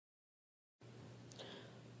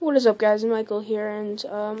What is up, guys? Michael here, and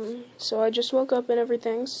so I just woke up and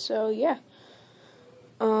everything, so yeah.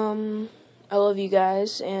 I love you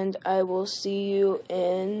guys, and I will see you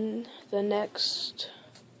in the next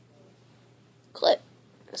clip.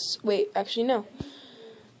 Wait, actually, no.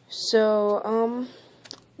 So,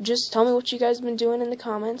 just tell me what you guys been doing in the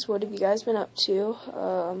comments. What have you guys been up to?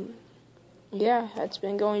 Yeah, it's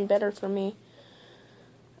been going better for me.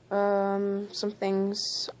 Some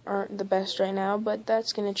things aren't the best right now, but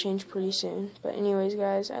that's gonna change pretty soon. But anyways,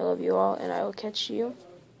 guys, I love you all, and I will catch you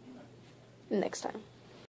next time.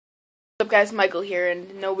 What's up, guys? Michael here,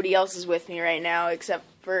 and nobody else is with me right now except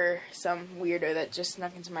for some weirdo that just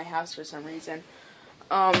snuck into my house for some reason.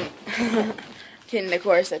 Kidding, of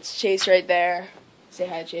course, that's Chase right there. Say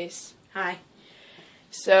hi, Chase. Hi.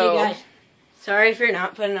 So, hey, guys. Sorry for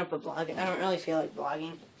not putting up a vlog. I don't really feel like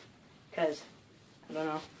vlogging, because, I don't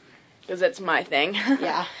know. Because that's my thing.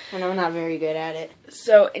 Yeah, and I'm not very good at it.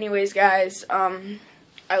 So, anyways, guys, I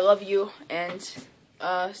love you, and,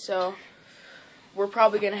 so, we're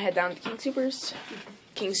probably going to head down to King Soopers.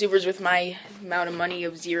 King Soopers with my amount of money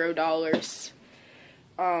of $0.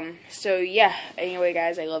 So, yeah, anyway,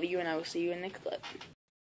 guys, I love you, and I will see you in the next clip.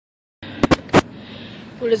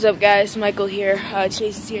 What is up, guys? Michael here.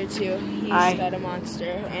 Chase is here, too. He's got a monster,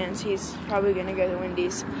 and he's was going to go to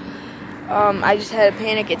Wendy's. I just had a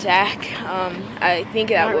panic attack. I think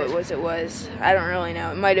that what it was. I don't really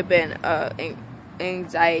know. It might have been an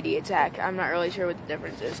anxiety attack. I'm not really sure what the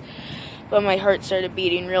difference is. But my heart started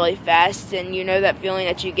beating really fast, and you know that feeling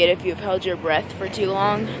that you get if you've held your breath for too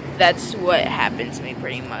long? That's what happened to me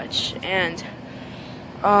pretty much. And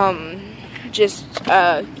I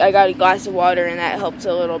got a glass of water, and that helped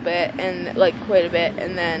a little bit, and like quite a bit,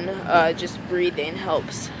 and then just breathing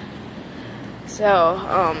helps. So,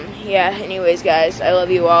 yeah, anyways, guys, I love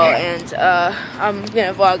you all, and, I'm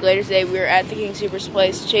gonna vlog later today. We were at the King Soopers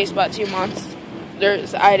place. Chase bought 2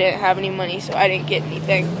 monsters. I didn't have any money, so I didn't get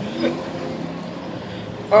anything.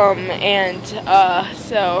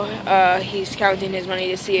 He's counting his money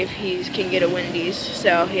to see if he can get a Wendy's.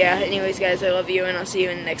 So, yeah, anyways, guys, I love you, and I'll see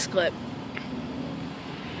you in the next clip.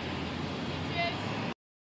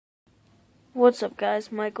 What's up, guys?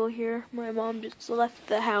 Michael here. My mom just left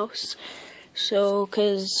the house. So,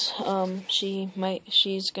 cause,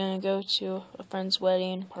 she's gonna go to a friend's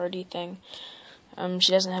wedding party thing.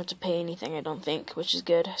 She doesn't have to pay anything, I don't think, which is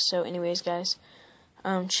good. So, anyways, guys,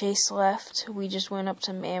 Chase left. We just went up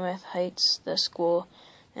to Mammoth Heights, the school,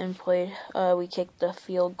 and played, we kicked the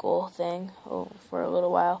field goal thing for a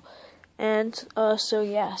little while. And, so,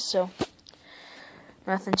 yeah,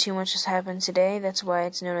 nothing too much has happened today. That's why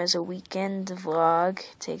it's known as a weekend vlog.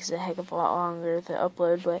 It takes a heck of a lot longer to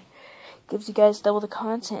upload, but gives you guys double the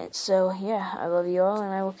content. So, yeah, I love you all,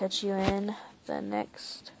 and I will catch you in the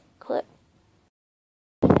next clip.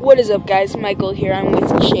 What is up, guys? Michael here. I'm with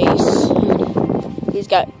Chase. He's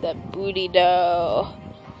got that booty, though.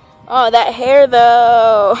 Oh, that hair,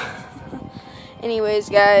 though. Anyways,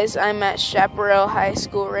 guys, I'm at Chaparral High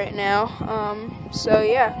School right now. So,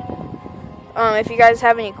 yeah. If you guys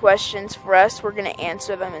have any questions for us, we're going to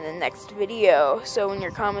answer them in the next video. So in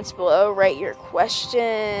your comments below, write your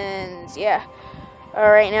questions. Yeah.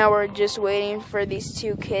 Right now we're just waiting for these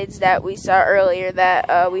 2 kids that we saw earlier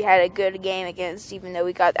that we had a good game against, even though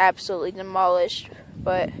we got absolutely demolished.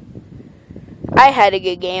 But I had a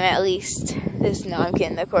good game at least. No, I'm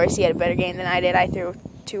kidding. Of course, he had a better game than I did. I threw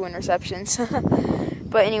 2 interceptions.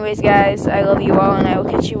 But anyways, guys, I love you all, and I will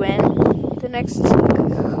catch you in the next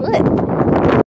clip.